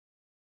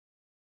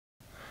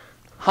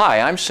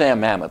Hi, I'm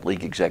Sam Mamet,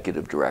 League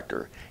Executive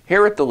Director.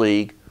 Here at the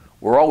League,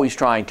 we're always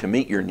trying to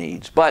meet your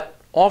needs, but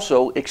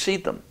also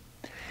exceed them.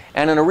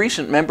 And in a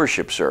recent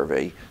membership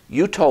survey,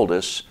 you told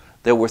us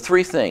there were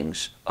 3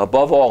 things,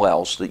 above all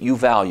else, that you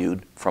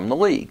valued from the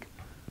League.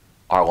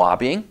 Our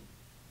lobbying,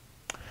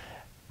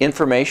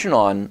 information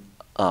on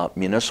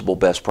municipal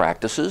best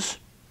practices,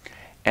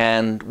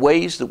 and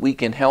ways that we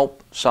can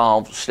help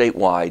solve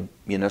statewide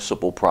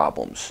municipal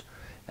problems.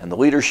 And the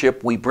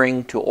leadership we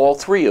bring to all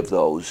 3 of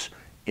those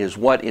is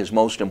what is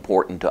most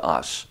important to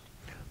us,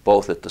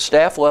 both at the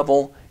staff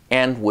level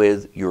and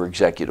with your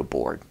executive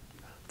board.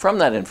 From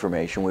that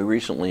information, we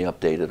recently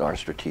updated our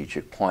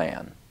strategic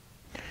plan.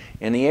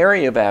 In the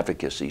area of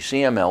advocacy,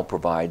 CML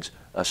provides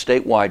a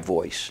statewide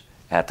voice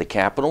at the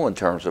Capitol in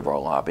terms of our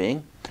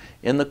lobbying,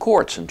 in the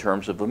courts in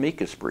terms of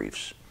amicus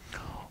briefs,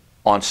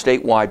 on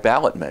statewide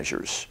ballot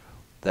measures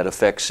that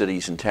affect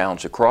cities and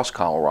towns across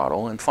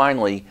Colorado, and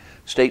finally,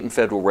 state and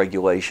federal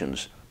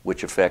regulations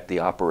which affect the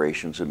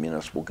operations of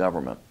municipal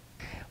government.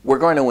 We're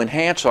going to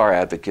enhance our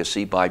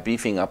advocacy by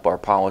beefing up our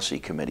policy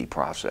committee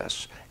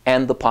process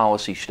and the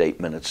policy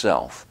statement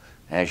itself.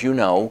 As you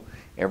know,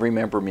 every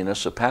member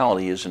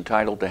municipality is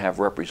entitled to have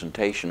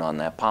representation on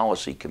that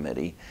policy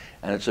committee,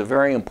 and it's a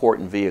very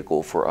important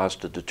vehicle for us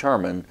to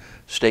determine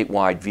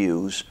statewide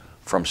views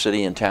from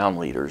city and town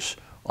leaders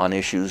on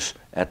issues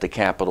at the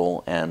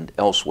Capitol and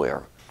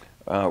elsewhere.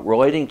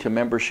 Relating to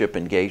membership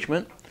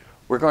engagement,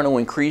 we're going to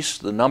increase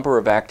the number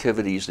of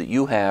activities that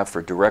you have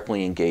for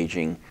directly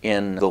engaging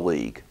in the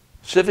League.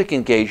 Civic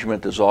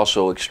engagement is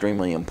also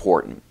extremely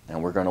important,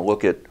 and we're going to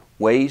look at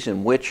ways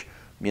in which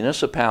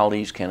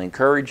municipalities can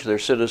encourage their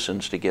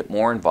citizens to get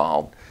more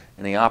involved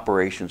in the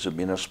operations of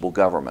municipal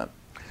government.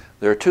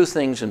 There are 2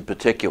 things in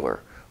particular: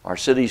 our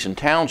Cities and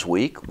Towns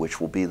Week,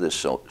 which will be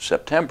this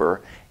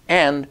September,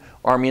 and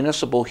our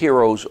Municipal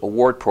Heroes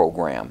Award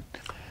Program.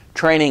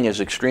 Training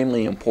is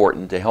extremely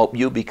important to help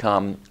you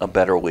become a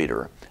better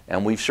leader,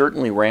 and we've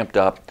certainly ramped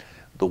up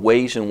the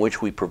ways in which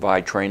we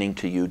provide training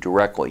to you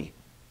directly.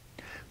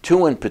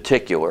 2 in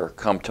particular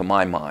come to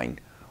my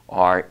mind: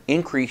 our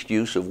increased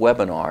use of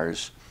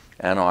webinars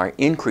and our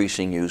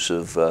increasing use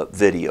of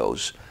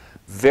videos.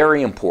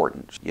 Very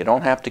important. You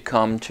don't have to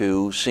come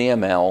to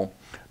CML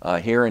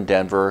here in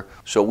Denver,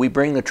 so we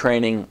bring the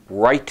training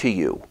right to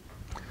you.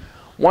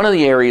 One of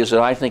the areas that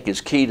I think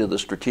is key to the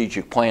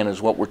strategic plan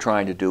is what we're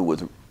trying to do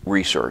with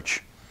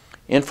research.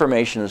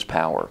 Information is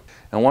power.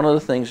 And one of the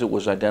things that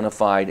was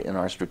identified in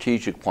our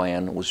strategic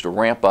plan was to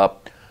ramp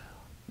up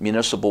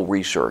municipal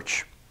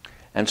research.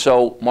 And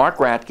so Mark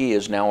Ratke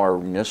is now our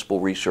municipal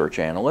research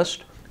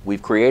analyst.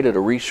 We've created a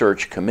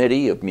research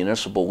committee of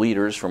municipal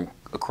leaders from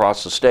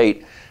across the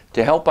state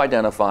to help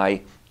identify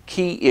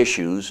key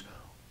issues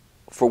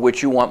for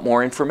which you want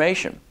more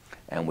information.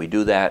 And we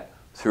do that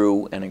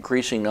through an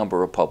increasing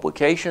number of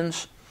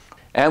publications.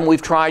 And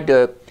we've tried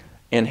to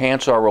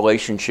enhance our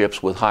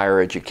relationships with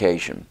higher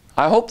education.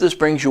 I hope this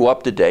brings you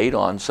up to date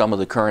on some of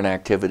the current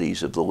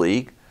activities of the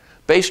League,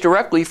 based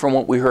directly from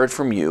what we heard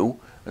from you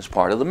as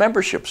part of the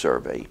membership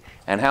survey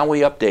and how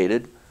we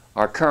updated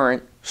our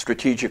current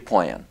strategic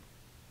plan.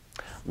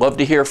 Love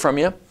to hear from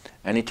you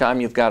anytime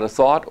you've got a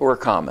thought or a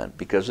comment,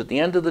 because at the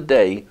end of the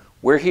day,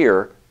 we're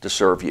here to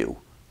serve you.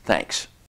 Thanks.